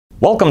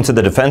Welcome to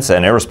the Defense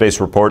and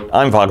Aerospace Report.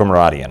 I'm Vago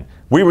Muradian.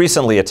 We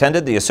recently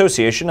attended the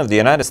Association of the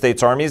United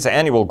States Army's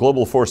annual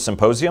Global Force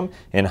Symposium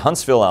in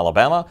Huntsville,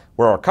 Alabama,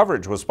 where our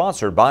coverage was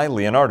sponsored by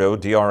Leonardo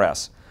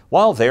DRS.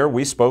 While there,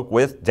 we spoke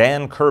with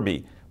Dan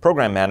Kirby,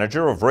 Program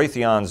Manager of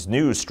Raytheon's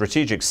new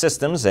Strategic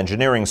Systems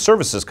Engineering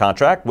Services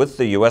contract with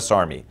the U.S.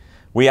 Army.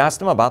 We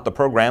asked him about the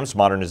program's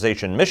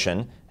modernization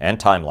mission and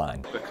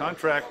timeline. The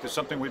contract is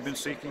something we've been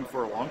seeking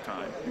for a long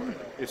time.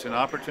 It's an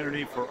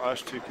opportunity for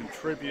us to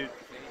contribute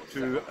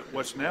to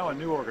what's now a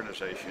new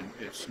organization.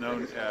 It's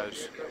known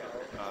as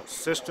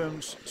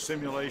Systems,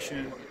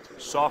 Simulation,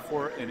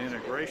 Software, and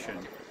Integration.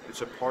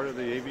 It's a part of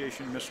the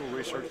Aviation Missile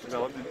Research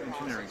Development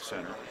Engineering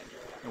Center.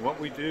 And what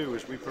we do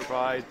is we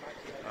provide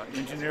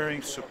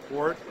engineering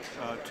support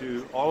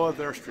to all of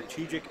their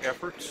strategic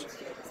efforts,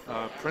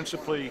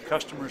 principally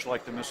customers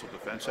like the Missile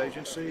Defense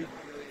Agency,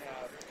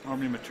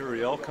 Army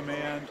Materiel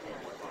Command,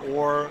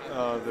 or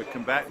the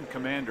combatant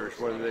commanders,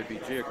 whether they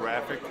be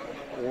geographic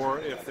or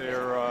if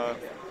they're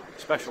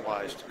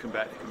specialized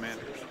combatant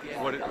commanders.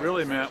 What it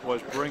really meant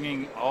was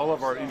bringing all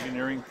of our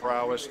engineering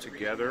prowess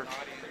together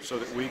so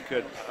that we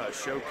could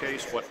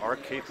showcase what our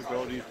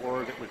capabilities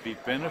were that would be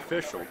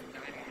beneficial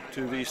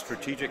to these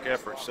strategic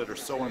efforts that are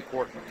so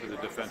important to the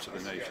defense of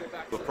the nation.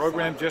 The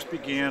program just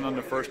began on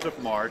the 1st of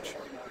March.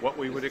 What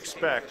we would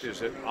expect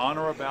is that on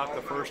or about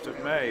the 1st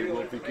of May,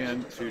 we'll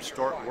begin to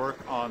start work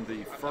on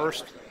the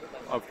first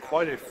of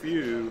quite a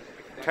few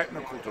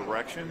technical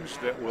directions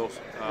that will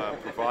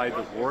provide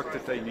the work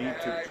that they need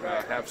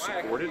to have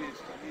supported.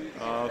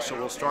 So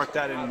we'll start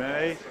that in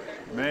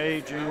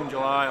May, June,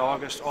 July,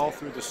 August, all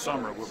through the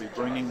summer. We'll be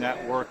bringing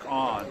that work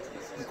on,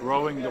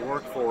 growing the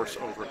workforce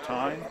over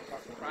time.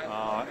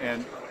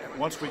 And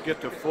once we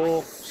get to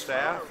full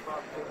staff,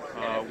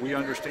 we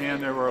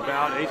understand there were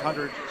about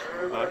 800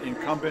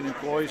 incumbent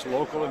employees,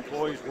 local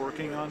employees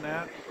working on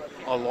that.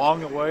 Along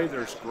the way,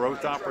 there's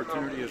growth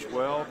opportunity as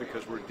well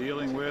because we're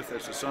dealing with,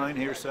 as the sign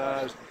here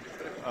says,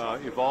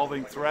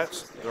 evolving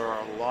threats. There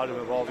are a lot of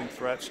evolving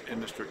threats in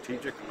the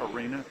strategic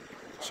arena,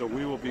 so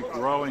we will be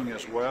growing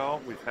as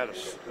well. We've had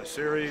a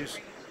series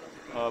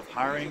of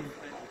hiring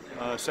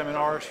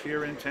seminars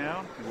here in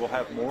town, and we'll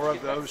have more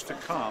of those to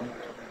come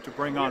to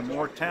bring on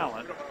more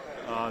talent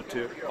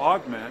to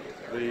augment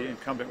the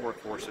incumbent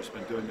workforce that's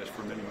been doing this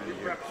for many, many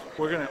years.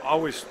 We're going to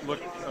always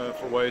look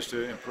for ways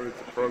to improve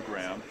the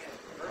program.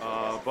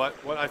 But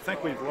what I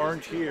think we've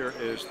learned here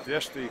is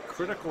just the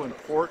critical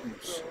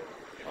importance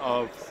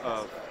of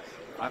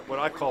what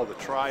I call the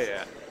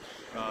triad.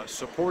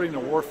 Supporting the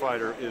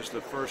warfighter is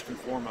the first and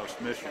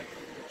foremost mission.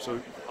 So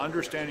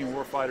understanding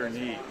warfighter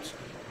needs,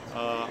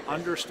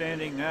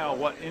 understanding now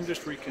what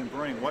industry can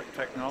bring, what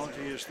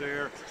technology is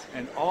there,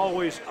 and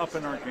always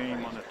upping our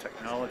game on the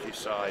technology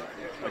side,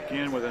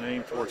 again with an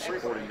aim towards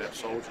supporting that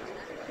soldier.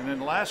 And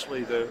then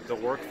lastly, the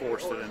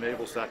workforce that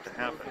enables that to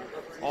happen.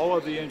 All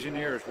of the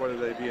engineers, whether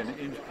they be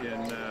in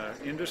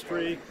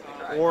industry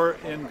or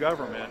in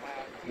government,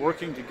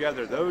 working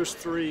together, those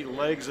three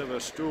legs of a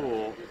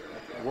stool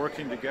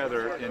working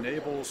together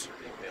enables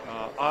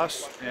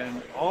us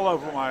and all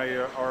of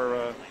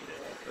our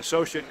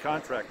associate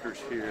contractors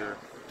here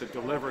to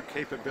deliver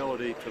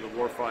capability to the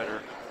warfighter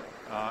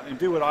and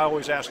do what I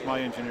always ask my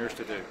engineers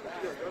to do.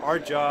 Our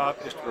job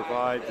is to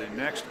provide the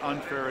next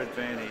unfair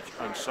advantage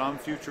on some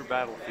future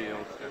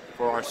battlefield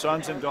for our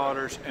sons and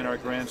daughters and our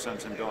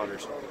grandsons and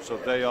daughters so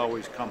they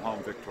always come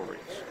home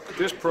victorious.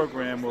 This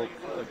program will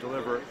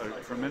deliver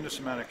a tremendous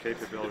amount of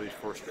capabilities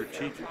for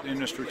in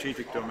the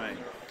strategic domain.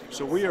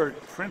 So we are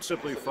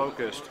principally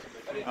focused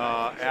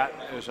at,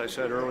 as I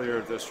said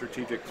earlier, the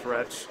strategic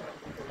threats.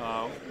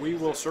 We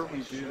will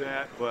certainly do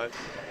that, but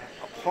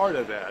a part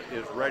of that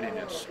is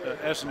readiness.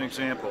 As an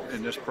example,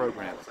 in this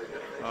program,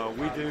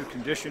 we do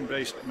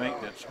condition-based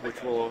maintenance, which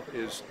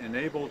is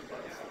enabled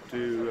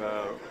to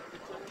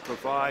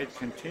provide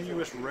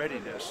continuous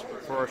readiness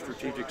for our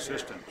strategic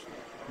systems.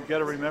 You've got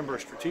to remember, a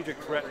strategic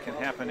threat can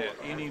happen at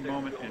any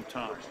moment in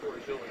time.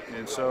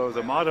 And so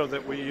the motto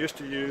that we used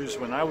to use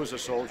when I was a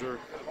soldier,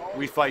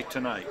 we fight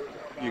tonight.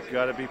 You've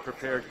got to be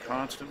prepared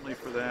constantly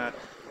for that.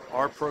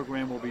 Our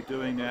program will be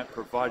doing that,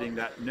 providing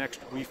that next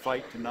we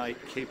fight tonight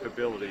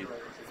capability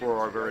for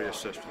our various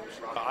systems.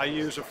 I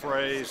use a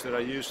phrase that I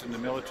used in the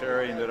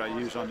military and that I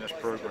use on this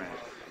program.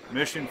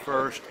 Mission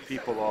first,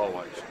 people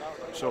always.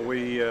 So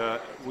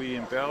we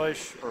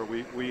embellish, or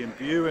we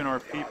imbue in our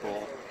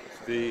people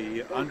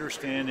the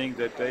understanding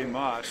that they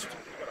must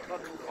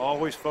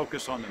always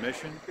focus on the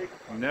mission,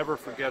 never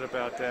forget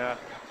about that,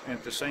 and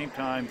at the same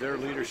time their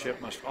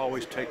leadership must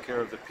always take care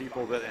of the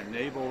people that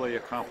enable the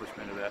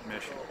accomplishment of that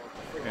mission.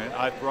 And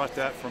I've brought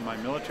that from my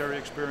military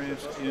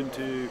experience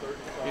into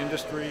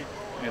industry,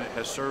 and it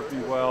has served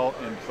me well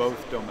in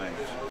both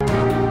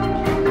domains.